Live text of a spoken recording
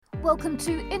Welcome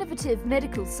to Innovative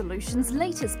Medical Solutions'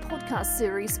 latest podcast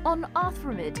series on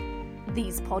Arthromed.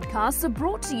 These podcasts are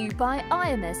brought to you by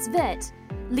IMS Vet,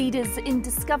 leaders in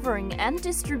discovering and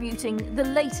distributing the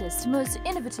latest, most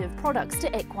innovative products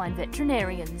to equine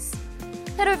veterinarians.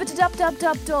 Head over to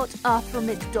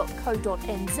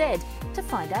www.arthromed.co.nz to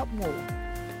find out more.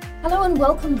 Hello and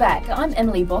welcome back. I'm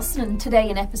Emily Boston, and today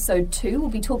in episode 2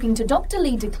 we'll be talking to Dr.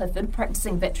 Lee de Clifford,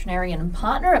 practicing veterinarian and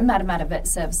partner at Matamata Vet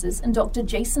Services, and Dr.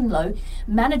 Jason Lowe,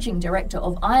 managing director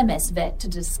of IMS Vet, to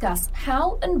discuss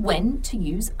how and when to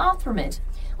use Arthromed.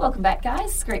 Welcome back,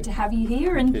 guys. It's great to have you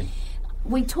here. And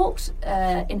we talked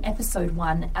in episode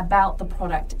 1 about the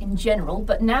product in general,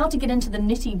 but now to get into the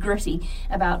nitty-gritty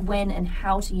about when and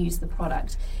how to use the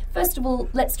product. First of all,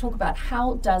 let's talk about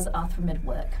how does Arthromed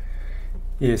work?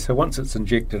 Yeah, so once it's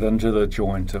injected into the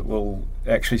joint, it will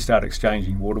actually start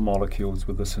exchanging water molecules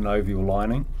with the synovial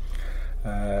lining,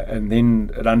 and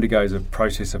then it undergoes a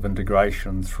process of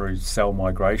integration through cell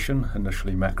migration.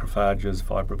 Initially macrophages,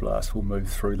 fibroblasts will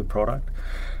move through the product,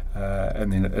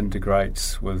 and then it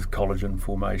integrates with collagen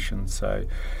formation,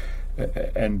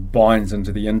 and binds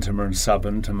into the intima and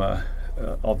subintima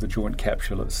of the joint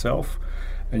capsule itself.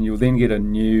 And you'll then get a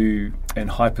new and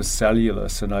hypercellular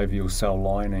synovial cell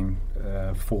lining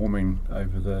forming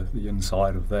over the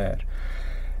inside of that.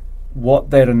 What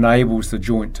that enables the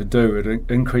joint to do, it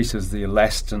increases the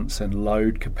elastance and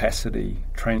load capacity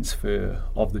transfer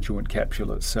of the joint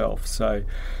capsule itself. So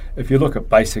if you look at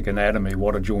basic anatomy,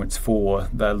 what a joint's for,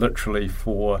 they're literally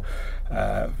for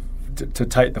to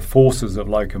take the forces of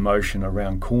locomotion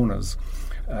around corners.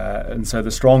 And so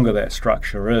the stronger that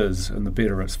structure is and the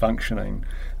better it's functioning,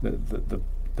 the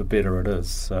better it is.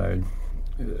 So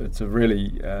it's a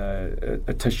really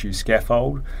a tissue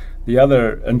scaffold. The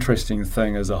other interesting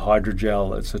thing is a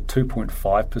hydrogel. It's a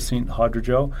 2.5%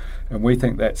 hydrogel, and we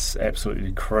think that's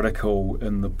absolutely critical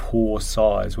in the pore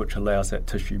size, which allows that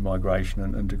tissue migration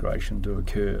and integration to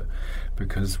occur,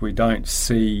 because we don't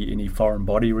see any foreign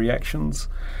body reactions,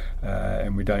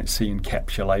 and we don't see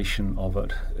encapsulation of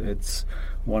it. It's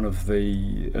one of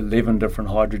the 11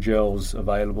 different hydrogels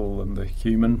available in the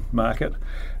human market,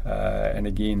 and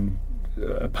again,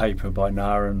 a paper by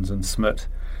Narens and Smith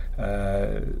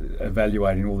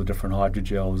evaluating all the different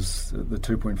hydrogels. The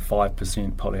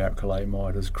 2.5%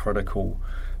 polyacrylamide is critical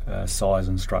size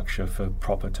and structure for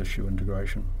proper tissue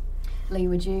integration. Lee,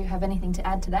 would you have anything to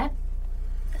add to that?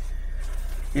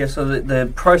 Yeah, so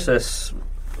the process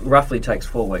roughly takes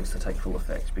 4 weeks to take full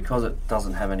effect. Because it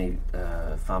doesn't have any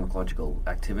pharmacological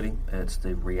activity, it's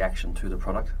the reaction to the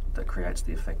product that creates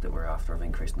the effect that we're after of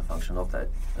increasing the function of that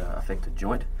affected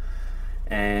joint.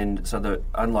 And so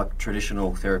unlike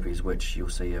traditional therapies, which you'll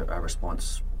see a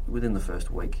response within the first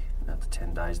week to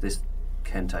 10 days, this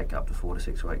can take up to 4 to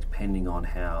 6 weeks, depending on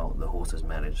how the horse is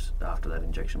managed after that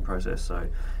injection process. So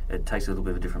it takes a little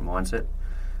bit of a different mindset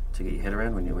to get your head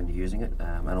around when you're using it,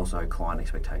 and also client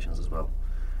expectations as well.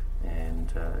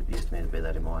 And you just need to bear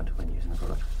that in mind when using the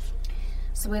product.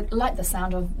 So we like the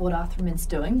sound of what Arthromed's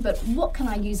doing, but what can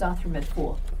I use Arthromed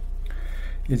for?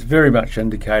 It's very much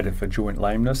indicated for joint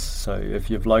lameness, so if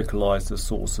you've localised the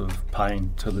source of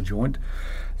pain to the joint.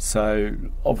 So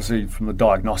obviously from the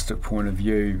diagnostic point of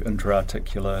view,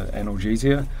 intra-articular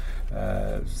analgesia,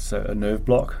 so a nerve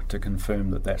block to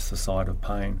confirm that that's the site of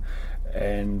pain.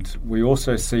 And we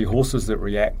also see horses that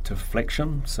react to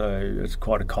flexion, so it's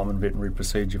quite a common veterinary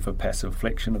procedure for passive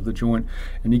flexion of the joint,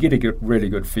 and you get a really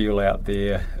good feel out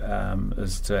there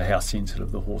as to how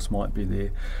sensitive the horse might be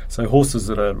there. So horses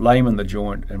that are lame in the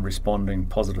joint and responding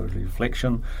positively to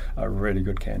flexion are really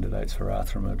good candidates for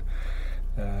Arthromed.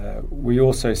 We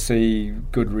also see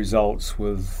good results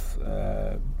with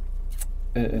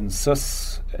in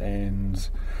cysts and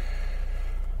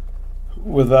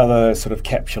with other sort of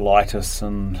capsulitis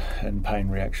and pain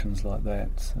reactions like that.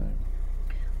 So.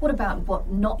 What about what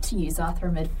not to use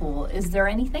Arthromed for? Is there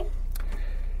anything?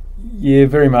 Yeah,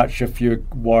 very much if you're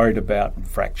worried about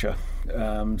fracture.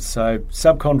 So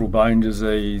subchondral bone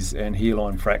disease and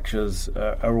hairline fractures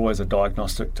are always a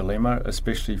diagnostic dilemma,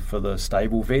 especially for the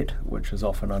stable vet, which is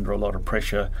often under a lot of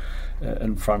pressure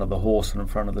in front of the horse and in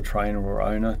front of the trainer or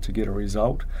owner to get a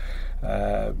result.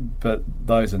 But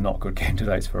those are not good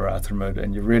candidates for Arthromed,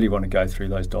 and you really want to go through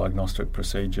those diagnostic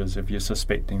procedures. If you're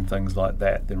suspecting things like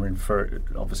that, then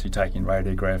obviously taking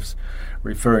radiographs,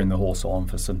 referring the horse on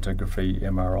for scintigraphy,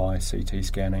 MRI, CT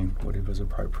scanning, whatever's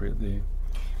appropriate there.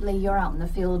 Lee, you're out in the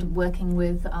field working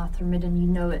with Arthromed, and you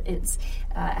know it's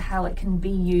how it can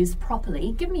be used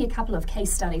properly. Give me a couple of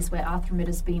case studies where Arthromed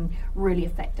has been really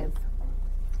effective.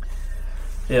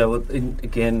 Yeah, well,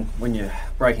 again, when you're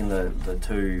breaking the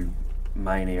two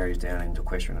main areas down into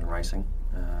equestrian and racing,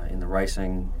 in the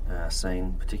racing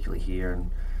scene, particularly here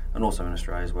and also in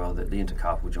Australia as well, that the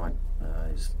intercarpal joint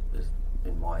is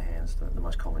in my hands the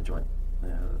most common joint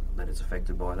that is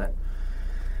affected by that,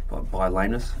 by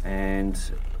lameness, and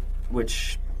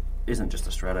which isn't just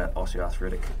a straight out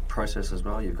osteoarthritic process as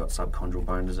well. You've got subchondral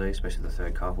bone disease, especially the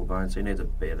third carpal bone, so you need to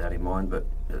bear that in mind. But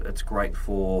it's great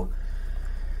for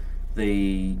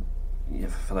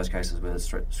for those cases where it's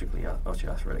strictly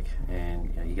osteoarthritic,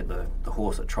 and you get the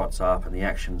horse that trots up and the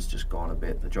action's just gone a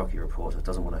bit. The jockey reports it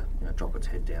doesn't want to drop its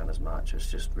head down as much.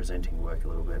 It's just resenting work a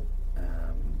little bit.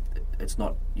 It's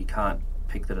not, you can't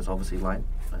pick that it's obviously lame,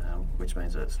 which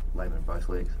means that it's lame in both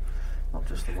legs, not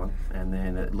just the one. And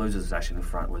then it loses its action in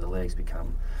front, where the legs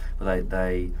become,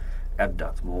 they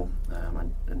abduct more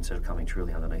instead of coming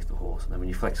truly underneath the horse. And then when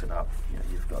you flex it up,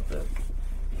 you've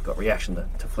got reaction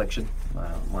to flexion,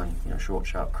 one short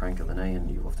sharp crank of the knee, and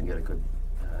you often get a good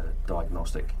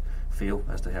diagnostic feel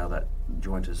as to how that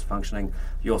joint is functioning.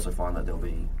 You also find that there'll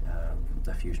be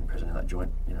a fusion present in that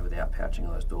joint, without pouching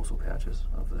of those dorsal pouches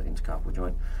of the intercarpal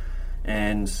joint,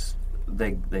 and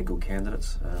they're good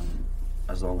candidates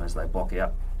as long as they block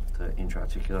out the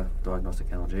intra-articular diagnostic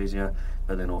analgesia,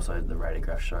 but then also the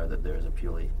radiographs show that there is a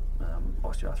purely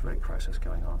osteoarthritic process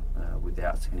going on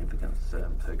without significant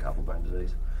third carpal bone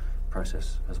disease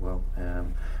process as well.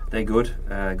 They're good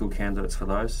candidates for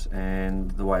those, and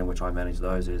the way in which I manage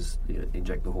those is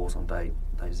inject the horse on day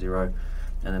 0,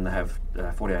 and then they have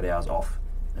 48 hours off,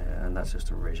 and that's just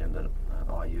a regime that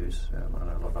I use. I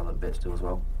know a lot of other vets do as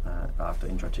well, after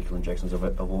intra-articular injections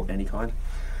of any kind.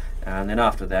 And then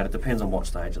after that, it depends on what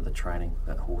stage of the training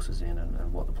that horse is in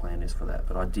and what the plan is for that.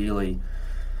 But ideally,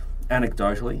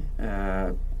 anecdotally,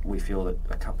 we feel that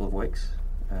a couple of weeks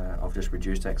of just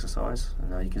reduced exercise,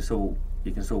 you can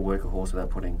still work a horse without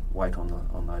putting weight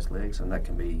on those legs, and that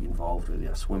can be involved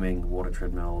with swimming, water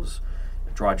treadmills,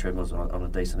 dry treadmills on a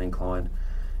decent incline,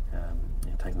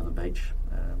 taking to the beach.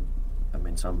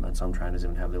 Some trainers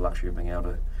even have the luxury of being able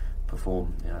to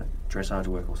perform dressage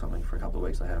work or something for a couple of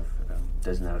weeks. They have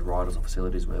designated riders or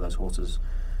facilities where those horses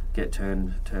get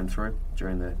turned through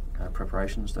during the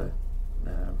preparations to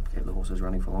keep the horses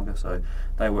running for longer. So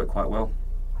they work quite well.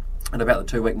 At about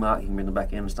the 2-week mark, you can bring them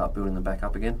back in and start building them back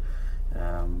up again.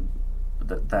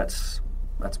 That's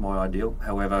my ideal.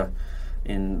 However,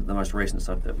 in the most recent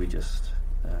study that we just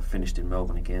finished in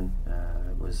Melbourne again,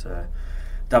 it was a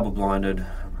double-blinded,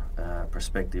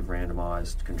 prospective,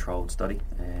 randomised, controlled study,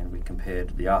 and we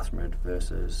compared the Artemis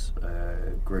versus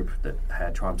a group that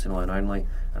had triamcinolone only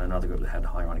and another group that had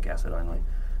hyaluronic acid only,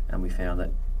 and we found that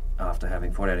after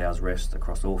having 48 hours rest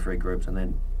across all 3 groups and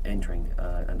then entering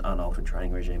an unaltered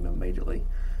training regime immediately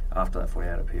after that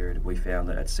 48-hour period, we found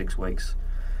that at 6 weeks,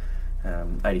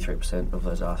 83% of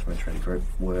those Artemis training group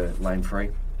were lame-free,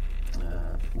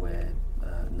 where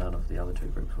none of the other 2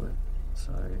 groups were.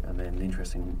 So, and then the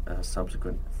interesting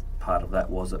subsequent part of that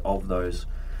was that of those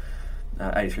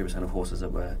 83% of horses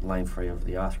that were lame-free of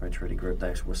the arthrometrity group,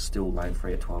 they were still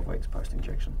lame-free at 12 weeks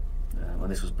post-injection.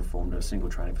 And this was performed at a single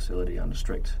training facility under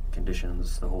strict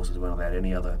conditions. The horses weren't allowed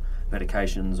any other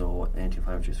medications or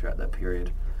anti-inflammatories throughout that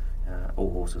period.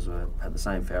 All horses had the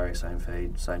same farrier, same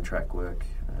feed, same track work,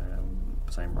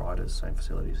 same riders, same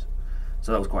facilities.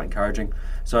 So that was quite encouraging.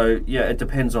 So yeah, it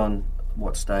depends on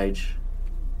what stage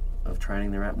of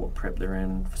training they're at, what prep they're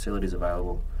in, facilities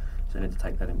available. So you need to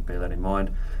take that and bear that in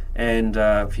mind. And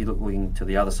if you're looking to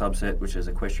the other subset, which is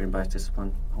equestrian-based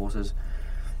discipline horses,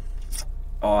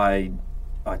 I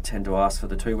tend to ask for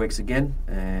the 2 weeks again,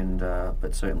 and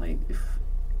but certainly if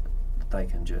they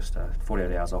can just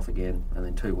 48 hours off again, and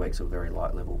then 2 weeks of very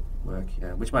light level work,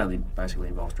 which mainly basically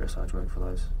involves dressage work for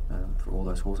those for all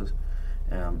those horses,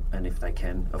 and if they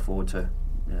can afford to,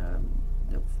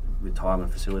 with time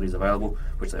and facilities available,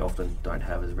 which they often don't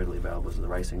have as readily available as the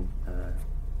racing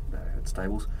at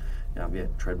stables,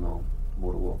 treadmill,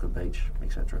 water walker, beach,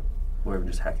 etc., or even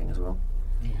just hacking as well.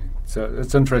 So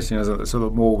it's interesting, isn't it? So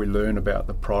the more we learn about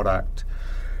the product,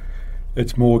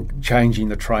 it's more changing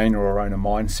the trainer or owner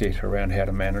mindset around how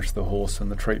to manage the horse in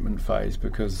the treatment phase,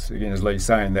 because again, as Lee's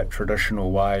saying, that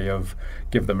traditional way of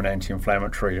give them an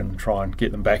anti-inflammatory and try and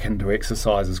get them back into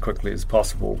exercise as quickly as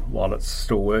possible while it's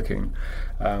still working,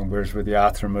 whereas with the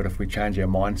Arthromed, if we change our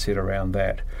mindset around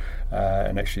that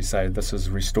and actually say this is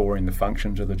restoring the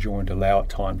function to the joint, allow it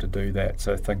time to do that.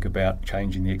 So think about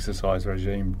changing the exercise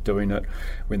regime, doing it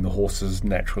when the horse is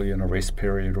naturally in a rest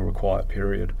period or a quiet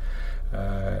period.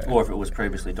 Or if it was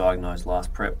previously diagnosed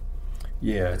last prep,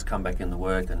 it's come back in the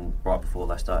work, and right before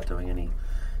they start doing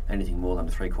anything more than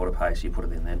a 3/4 pace, you put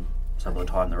it in then. So by the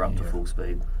time they're up to full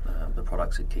speed, the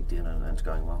products had kicked in and it's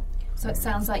going well. So it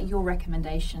sounds like your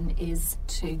recommendation is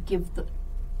to give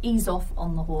ease off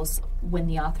on the horse when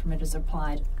the Arthromed is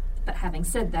applied. But having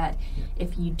said that,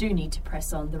 if you do need to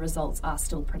press on, the results are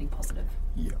still pretty positive.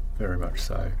 Yeah, very much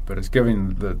so. But it's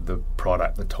giving the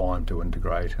product the time to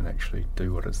integrate and actually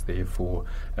do what it's there for.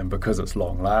 And because it's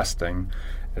long lasting,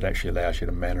 it actually allows you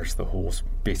to manage the horse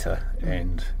better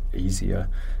and easier,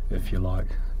 if you like.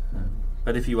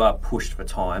 But if you are pushed for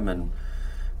time and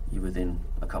you're within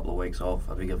a couple of weeks of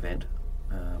a big event,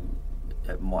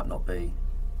 it might not be,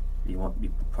 you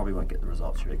probably won't get the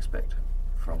results you expect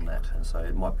from that, and so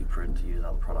it might be prudent to use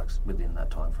other products within that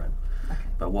time frame. Okay.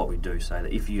 But what we do say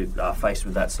that if you are faced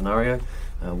with that scenario,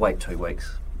 wait 2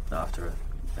 weeks after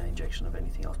an injection of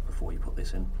anything else before you put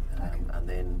this in, and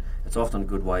then it's often a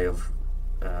good way of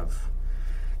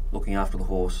looking after the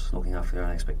horse, looking after their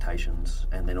own expectations,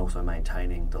 and then also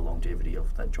maintaining the longevity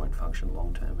of that joint function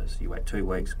long term. As you wait 2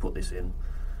 weeks, put this in,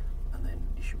 and then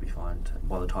you should be fine.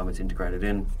 By the time it's integrated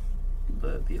in,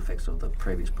 the effects of the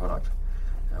previous product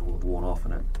will have worn off,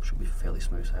 and it should be fairly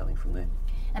smooth sailing from there.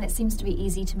 And it seems to be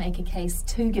easy to make a case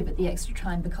to give it the extra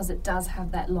time because it does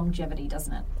have that longevity,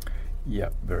 doesn't it? Yeah,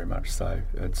 very much so.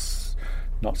 It's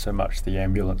not so much the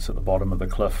ambulance at the bottom of the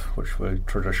cliff, which we've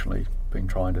traditionally been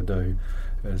trying to do,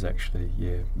 is actually,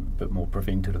 a bit more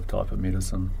preventative type of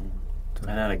medicine.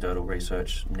 And anecdotal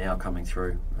research now coming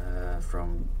through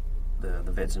from the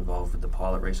vets involved with the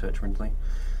pilot research originally,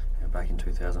 back in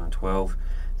 2012.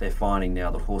 They're finding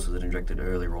now that horses that are injected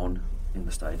earlier on in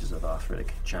the stages of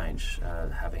arthritic change,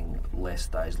 having less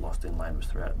days lost in lameness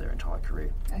throughout their entire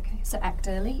career. Okay, so act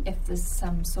early if there's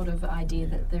some sort of idea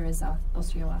that there is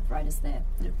osteoarthritis there.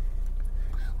 Yep.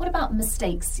 What about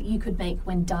mistakes you could make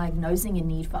when diagnosing a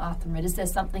need for Arthromed? Is there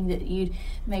something that you'd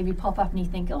maybe pop up and you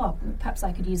think, oh, perhaps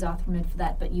I could use Arthromed for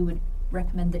that, but you would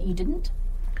recommend that you didn't?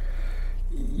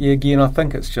 Yeah, again, I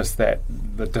think it's just that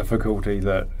the difficulty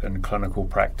that in clinical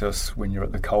practice, when you're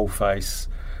at the coalface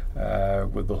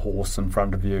with the horse in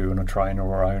front of you and a trainer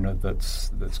or owner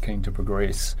that's keen to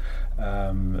progress,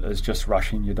 is just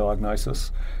rushing your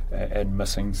diagnosis and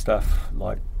missing stuff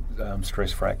like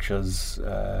stress fractures,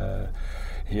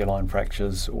 hairline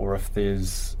fractures, or if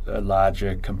there's a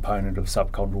larger component of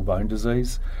subchondral bone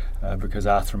disease, because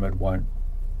Arthromed won't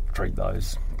treat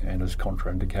those and is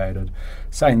contraindicated.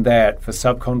 Saying that, for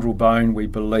subchondral bone, we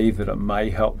believe that it may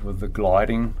help with the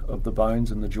gliding of the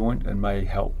bones in the joint and may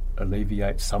help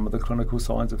alleviate some of the clinical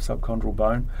signs of subchondral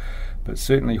bone. But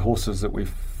certainly horses that we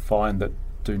find that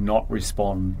do not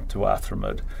respond to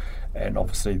Arthromed, and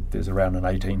obviously there's around an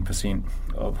 18%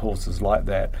 of horses like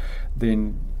that,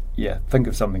 then think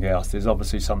of something else. There's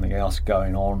obviously something else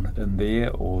going on in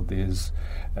there, or there's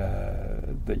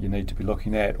that you need to be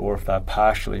looking at, or if they're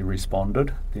partially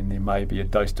responded, then there may be a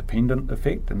dose-dependent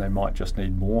effect and they might just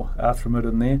need more Arthromed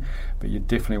in there, but you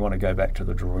definitely want to go back to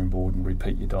the drawing board and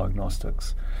repeat your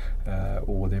diagnostics,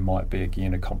 or there might be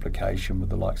again a complication with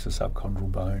the likes of subchondral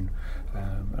bone,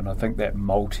 and I think that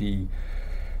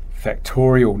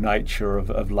multi-factorial nature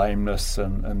of lameness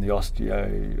and the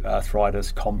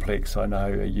osteoarthritis complex. I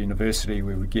know at university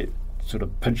we would get sort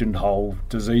of pigeonhole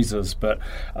diseases, but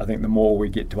I think the more we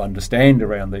get to understand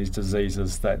around these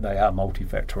diseases, that they are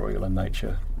multifactorial in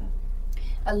nature.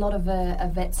 A lot of a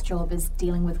vet's job is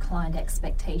dealing with client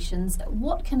expectations.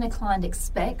 What can a client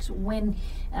expect when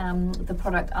the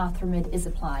product Arthromed is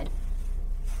applied?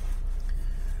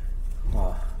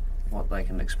 Well, what they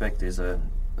can expect is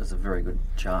there's a very good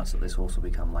chance that this horse will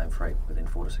become lame-free within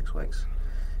 4 to 6 weeks.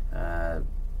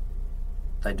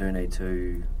 They do need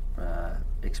to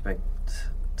expect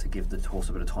to give the horse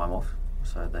a bit of time off,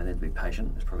 so they need to be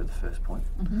patient. Is probably the first point,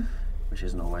 which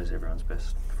isn't always everyone's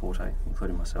best forte,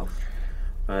 including myself.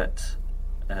 But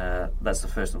that's the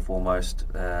first and foremost.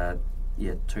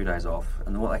 2 days off,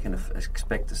 and then what they can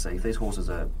expect to see if these horses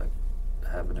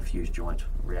have an effused joint,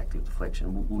 reactive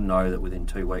deflection, we'll know that within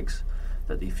 2 weeks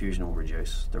that the effusion will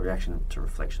reduce, the reaction to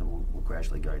reflection will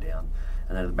gradually go down,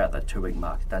 and then at about that 2 week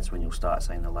mark, that's when you'll start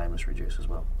seeing the lameness reduce as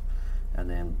well. And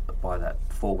then by that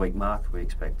 4 week mark, we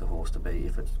expect the horse to be,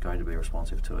 if it's going to be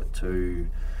responsive to it, to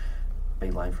be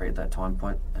lame-free at that time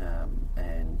point,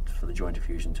 and for the joint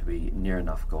effusion to be near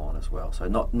enough gone as well. So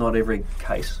not every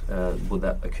case would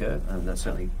that occur, and that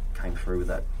certainly came through with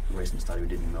that recent study we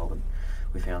did in Melbourne.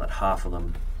 We found that half of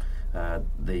them,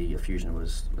 the effusion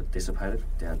was dissipated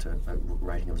down to a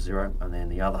rating of 0, and then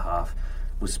the other half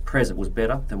was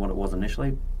better than what it was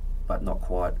initially, but not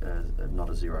quite, not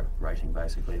a 0 rating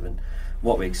basically. And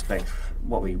what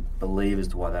we believe as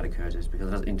to why that occurs is because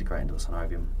it does integrate into the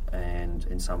synovium, and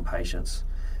in some patients,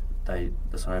 the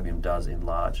synovium does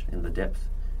enlarge in the depth.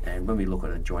 And when we look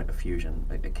at a joint effusion,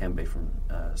 it can be from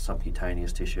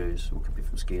subcutaneous tissues, or it could be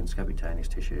from skin, subcutaneous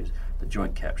tissues, the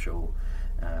joint capsule,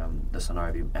 the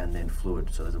synovium, and then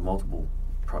fluid. So there's multiple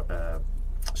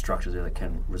structures there that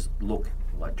can look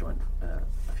like joint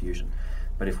effusion.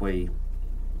 But if we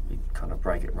kind of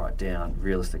break it right down,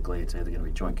 realistically it's either going to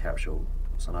be joint capsule,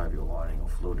 synovial lining, or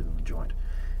fluid in the joint.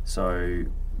 So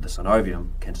the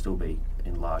synovium can still be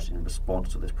enlarged in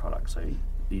response to this product. So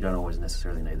you don't always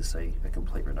necessarily need to see a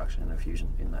complete reduction in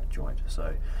effusion in that joint.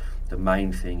 So the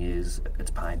main thing is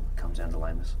it's pain. It comes down to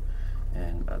lameness,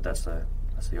 and that's the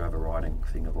overriding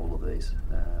thing of all of these,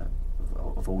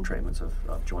 of all treatments of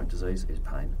joint disease, is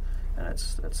pain, and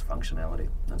it's functionality.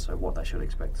 And so what they should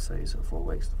expect to see is 4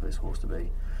 weeks for this horse to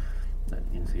be,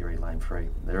 in theory, lame-free.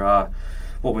 There are,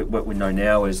 what we know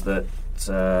now is that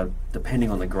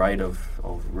depending on the grade of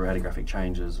radiographic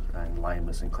changes and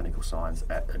lameness and clinical signs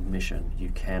at admission,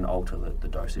 you can alter the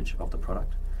dosage of the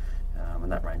product,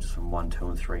 and that ranges from 1, 2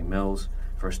 and 3 mils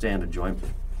for a standard joint.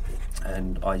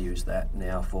 And I use that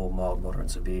now for mild, moderate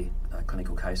and severe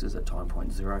clinical cases at time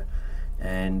point 0.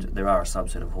 And there are a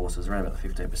subset of horses, around about the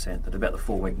 15%, that about the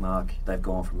 4-week mark, they've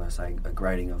gone from, say, a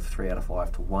grading of 3 out of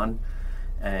 5 to 1,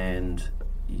 and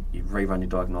you rerun your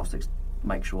diagnostics,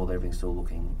 make sure that everything's still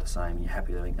looking the same, and you're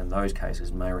happy with everything. And those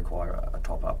cases may require a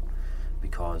top-up,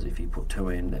 because if you put 2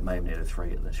 in, it may have needed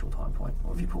 3 at the initial time point,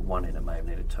 or if you put 1 in, it may have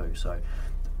needed 2. So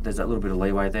there's that little bit of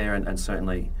leeway there, and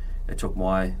certainly it took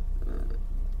my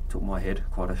head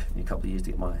quite a couple of years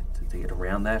to get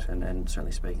around that, and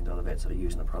certainly speaking to other vets that are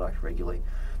using the product regularly,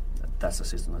 that's a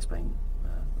system that's been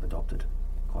adopted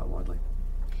quite widely.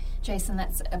 Jason,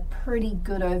 that's a pretty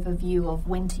good overview of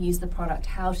when to use the product,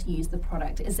 how to use the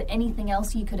product. Is there anything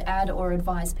else you could add or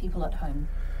advise people at home?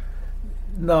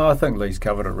 No, I think Lee's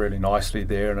covered it really nicely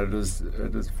there, and it is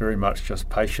very much just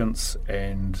patience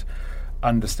and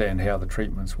understand how the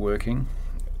treatment's working,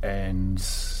 and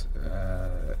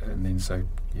then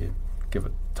give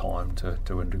it time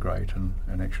to integrate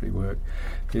and actually work.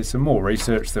 There's some more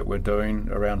research that we're doing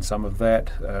around some of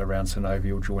that, around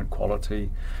synovial joint quality,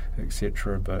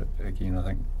 etc. But again, I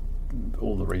think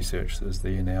all the research is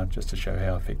there now just to show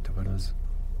how effective it is.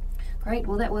 Great.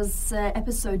 Well, that was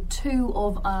episode 2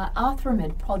 of our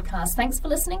Arthrimid podcast. Thanks for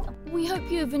listening. We hope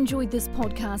you have enjoyed this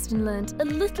podcast and learnt a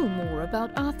little more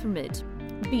about Arthrimid.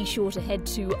 Be sure to head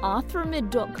to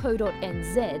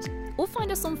arthrimid.co.nz or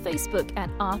find us on Facebook at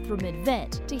Arthrimid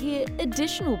Vet to hear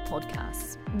additional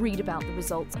podcasts, read about the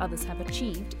results others have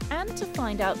achieved, and to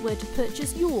find out where to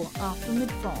purchase your Arthrimid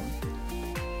from.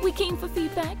 We're keen for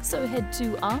feedback, so head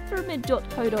to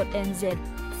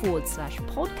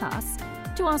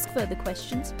arthrimid.co.nz/podcasts to ask further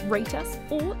questions, rate us,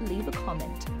 or leave a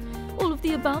comment. All of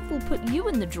the above will put you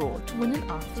in the draw to win an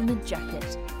Arthrimid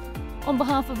jacket. On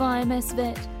behalf of IMS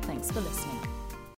Vet, thanks for listening.